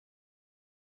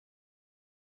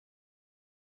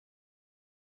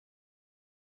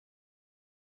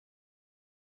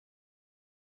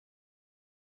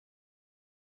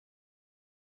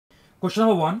Question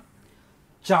number 1.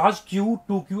 Charge Q,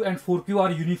 2Q and 4Q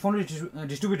are uniformly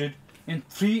distributed in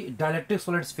 3 dielectric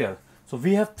solid spheres. So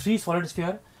we have 3 solid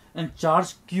spheres and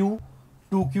charge Q,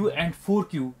 2Q and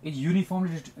 4Q is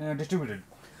uniformly distributed.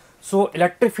 So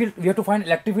electric field, we have to find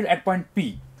electric field at point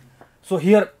P. So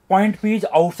here point P is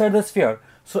outside the sphere.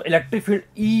 So electric field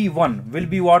E1 will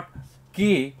be what?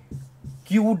 K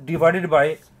Q divided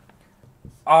by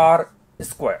R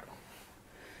square.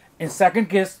 In second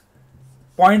case,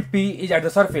 point P is at the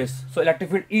surface. So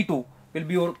electric field E2 will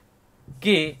be your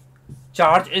K,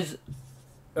 charge is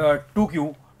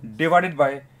 2Q divided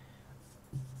by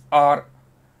R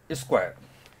square.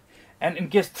 And in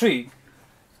case 3,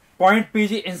 point P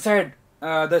is inside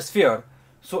the sphere.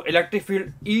 So electric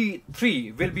field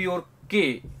E3 will be your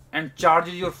K and charge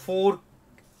is your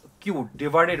 4Q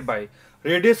divided by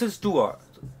radius is 2R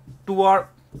to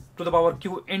the power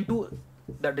Q into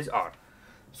that is R.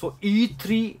 So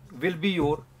E3 will be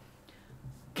your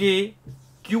K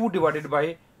Q divided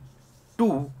by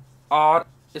 2R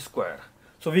square.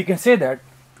 So we can say that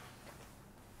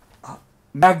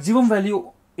maximum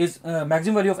value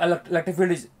of electric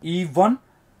field is E1,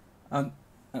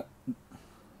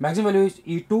 maximum value is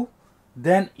E2,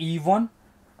 then E1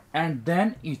 and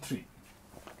then E3.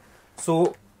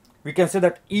 So we can say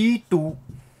that E2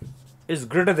 is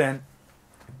greater than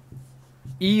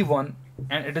E1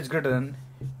 and it is greater than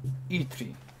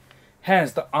E3.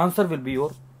 Hence the answer will be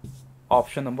your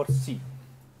option number C.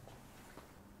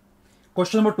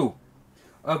 Question number 2.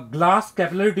 A glass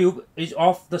capillary tube is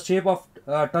of the shape of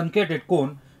a truncated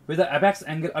cone with the apex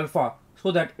angle alpha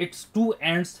so that its two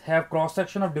ends have cross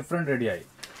section of different radii.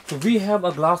 So we have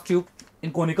a glass tube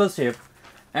in conical shape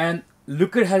and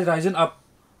liquid has risen up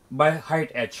by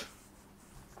height h.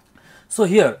 So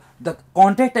here the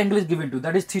contact angle is given to,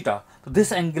 that is theta. So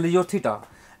this angle is your theta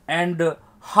and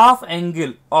half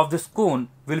angle of this cone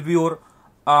will be your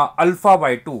alpha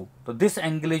by 2. So this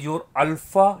angle is your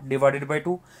alpha divided by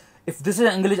 2. If this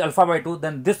angle is alpha by 2,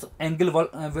 then this angle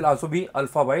will also be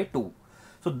alpha by 2.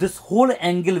 So this whole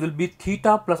angle will be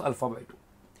theta plus alpha by 2.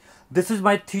 This is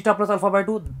my theta plus alpha by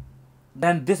 2.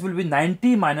 Then this will be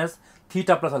 90 minus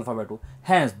theta plus alpha by 2.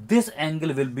 Hence this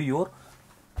angle will be your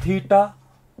theta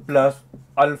plus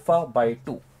alpha by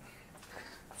 2.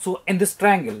 So in this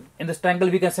triangle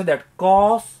we can say that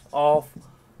cos of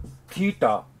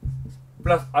theta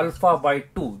plus alpha by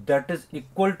 2, that is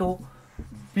equal to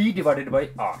B divided by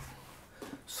R.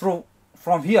 So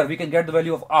from here we can get the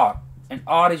value of R, and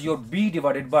R is your B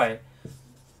divided by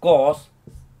cos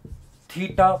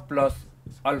theta plus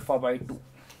alpha by 2.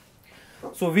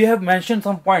 So we have mentioned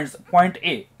some points. Point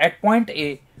A. At point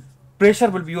A, pressure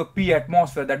will be your P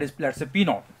atmosphere, that is, let's say P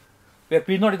naught, where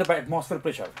P naught is the atmosphere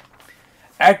pressure.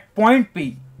 At point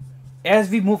P, as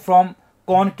we move from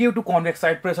concave to convex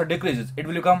side, pressure decreases. It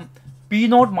will become P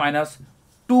naught minus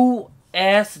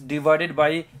 2S divided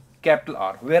by capital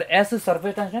R, where S is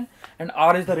surface tension and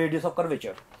R is the radius of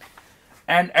curvature.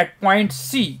 And at point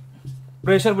C,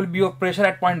 pressure will be your pressure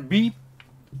at point B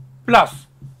plus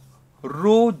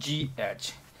rho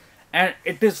GH, and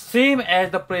it is same as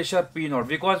the pressure P naught,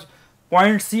 because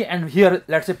point C and here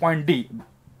let's say point D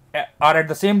are at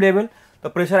the same level. The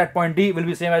pressure at point D will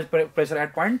be same as pressure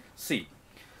at point C.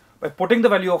 By putting the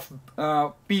value of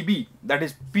PB, that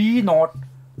is P naught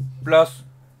plus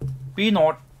P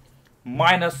naught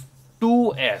minus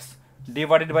 2S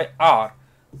divided by R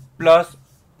plus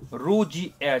rho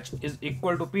GH is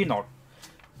equal to P naught.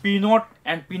 P naught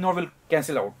and P naught will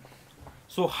cancel out.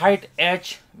 So height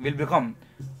h will become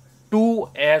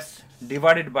 2S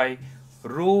divided by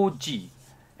rho G,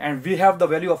 and we have the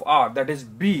value of R, that is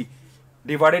B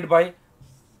divided by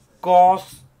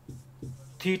cos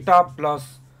theta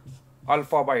plus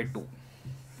alpha by 2.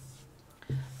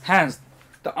 Hence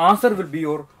the answer will be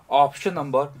your option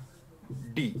number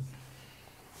D.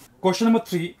 Question number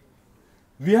 3.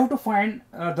 We have to find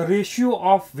the ratio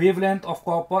of wavelength of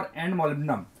copper and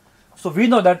molybdenum. So we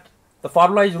know that the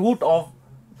formula is root of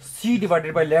C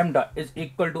divided by lambda is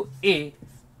equal to A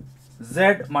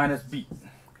Z minus B.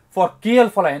 For K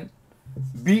alpha line,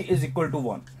 B is equal to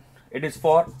 1. It is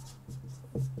for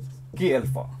K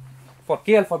alpha. For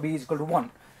K alpha, B is equal to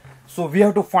 1. So we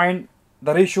have to find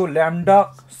the ratio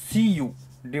lambda Cu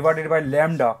divided by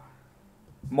lambda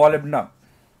molybdenum.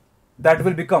 That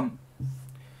will become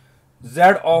Z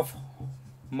of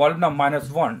molybdenum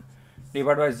minus 1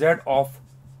 divided by Z of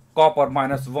copper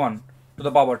minus 1 to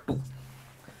the power 2.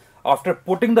 After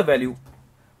putting the value,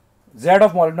 Z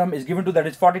of molybdenum is given to, that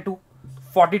is 42.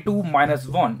 42 minus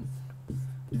 1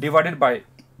 divided by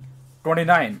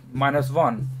 29 minus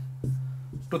 1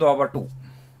 to the power 2.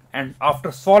 And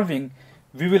after solving,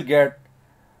 we will get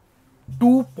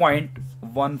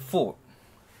 2.14.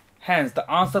 Hence, the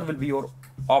answer will be your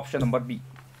option number B.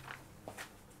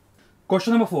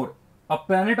 Question number 4. A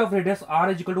planet of radius r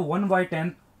is equal to 1 by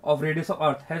 10 of radius of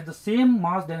Earth has the same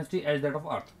mass density as that of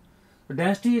Earth. The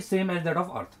density is same as that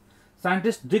of Earth.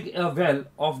 Scientists dig a well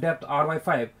of depth r by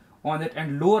 5 on it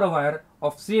and lower a wire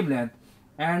of same length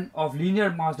and of linear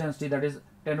mass density, that is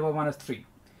 10 to the minus 3.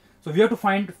 So we have to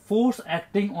find force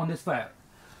acting on this wire.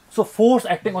 So force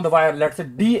acting on the wire, let's say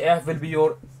dF will be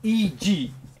your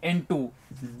Eg into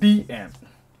dm.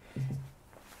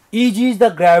 Eg is the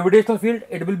gravitational field.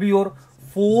 It will be your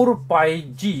 4 pi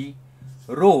g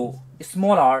rho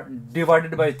small r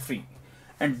divided by 3,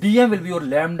 and dm will be your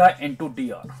lambda into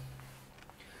dr.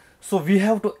 So we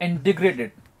have to integrate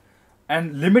it,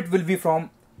 and limit will be from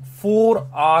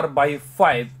 4r by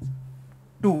 5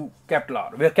 to capital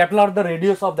R, where capital R is the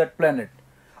radius of that planet.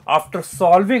 After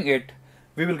solving it,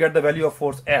 we will get the value of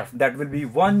force F, that will be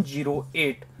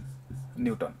 108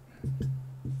 Newton.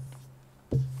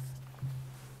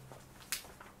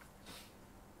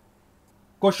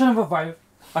 Question number 5.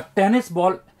 A tennis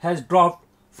ball has dropped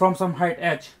from some height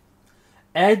h.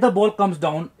 As the ball comes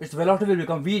down, its velocity will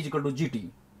become v is equal to gt.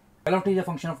 Velocity is a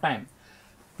function of time.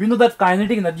 We know that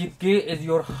kinetic energy k is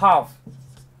your half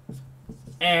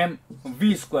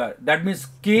mv square. That means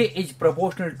k is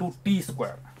proportional to t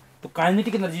square. So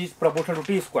kinetic energy is proportional to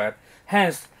t square.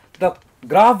 Hence, the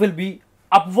graph will be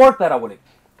upward parabolic.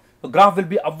 The graph will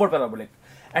be upward parabolic.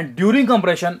 And during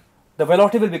compression, the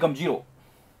velocity will become 0.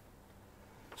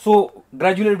 So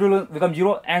gradually it will become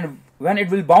 0, and when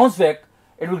it will bounce back,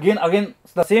 it will gain again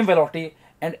the same velocity,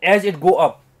 and as it goes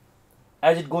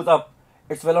up,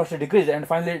 its velocity decreases, and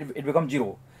finally it becomes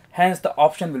 0. Hence the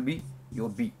option will be your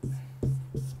B.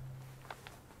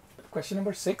 Question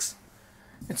number 6.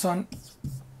 It's on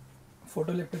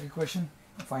photoelectric equation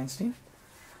of Einstein.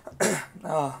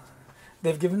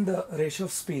 They've given the ratio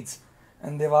of speeds,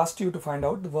 and they've asked you to find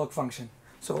out the work function.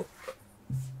 So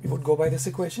you would go by this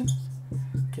equation.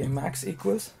 K max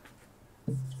equals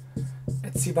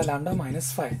hc by lambda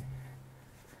minus phi.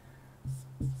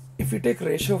 If we take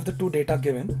ratio of the two data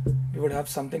given, we would have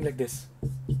something like this.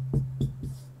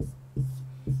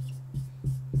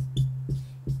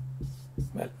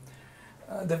 Well,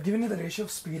 they've given you the ratio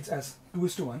of speeds as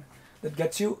 2:1. That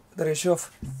gets you the ratio of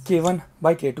k1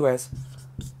 by k2 as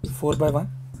 4 by 1.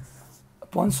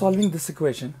 Upon solving this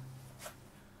equation,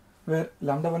 where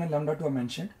lambda 1 and lambda 2 are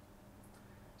mentioned,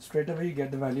 straight away you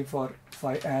get the value for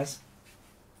phi as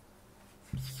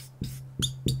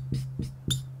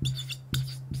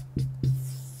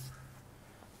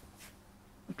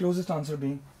the closest answer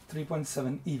being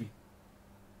 3.7 eV.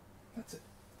 That's it.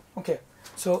 Okay,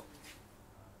 so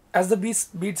as the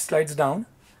bead slides down,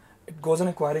 it goes on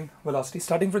acquiring velocity.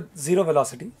 Starting with 0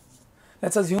 velocity,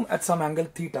 let's assume at some angle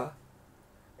theta,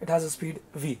 it has a speed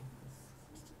v.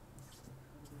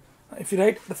 If you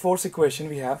write the force equation,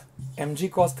 we have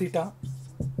mg cos theta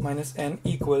minus n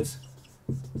equals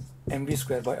mv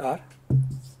square by r.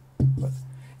 But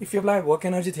if you apply work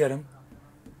energy theorem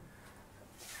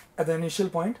at the initial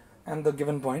point and the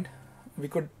given point, we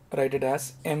could write it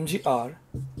as mgr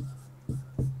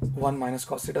 1 minus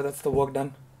cos theta. That's the work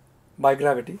done by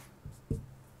gravity.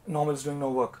 Normal is doing no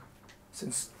work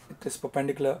since it is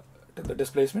perpendicular to the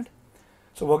displacement.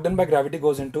 So work done by gravity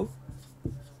goes into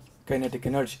kinetic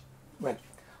energy. Well,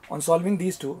 on solving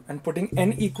these two and putting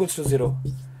n equals to 0,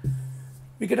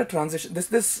 we get a transition.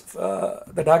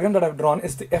 The diagram that I've drawn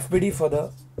is the FBD for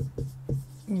the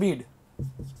bead.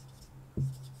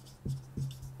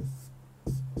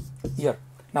 Here.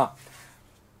 Now,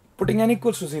 putting n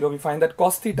equals to 0, we find that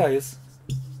cos theta is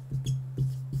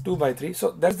 2 by 3.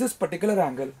 So there's this particular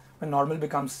angle when normal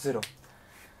becomes 0.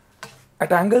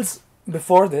 At angles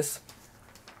before this,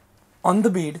 on the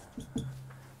bead,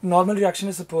 normal reaction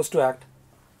is supposed to act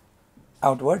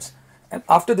outwards, and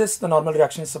after this the normal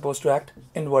reaction is supposed to act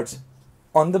inwards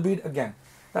on the bead again.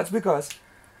 That's because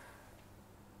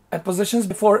at positions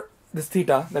before this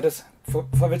theta, that is for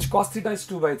which cos theta is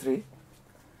 2 by 3,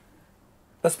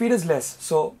 the speed is less,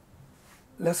 so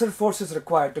lesser force is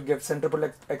required to give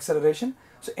centripetal acceleration.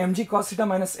 So mg cos theta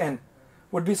minus n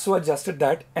would be so adjusted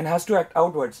that n has to act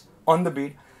outwards on the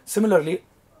bead. Similarly,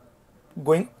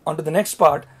 going on to the next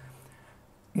part,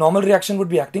 normal reaction would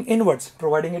be acting inwards,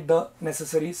 providing it the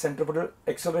necessary centripetal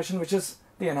acceleration, which is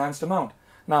the enhanced amount.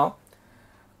 Now,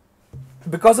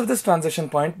 because of this transition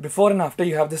point, before and after,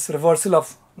 you have this reversal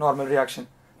of normal reaction.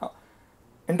 Now,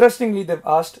 interestingly, they've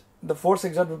asked the force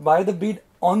exerted by the bead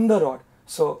on the rod,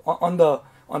 so on the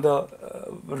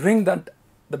ring that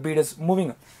the bead is moving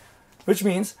on, which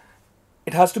means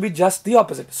it has to be just the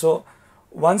opposite. So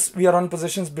once we are on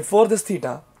positions before this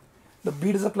theta, the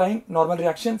bead is applying normal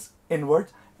reactions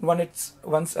inwards. Once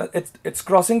it's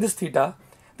crossing this theta,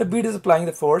 the bead is applying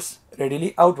the force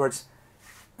radially outwards,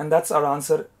 and that's our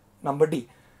answer number D.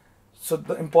 So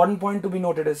the important point to be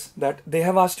noted is that they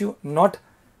have asked you not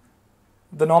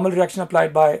the normal reaction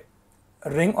applied by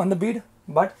a ring on the bead,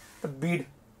 but the bead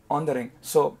on the ring.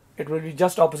 So it will be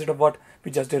just opposite of what we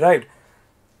just derived,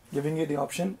 giving you the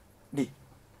option D.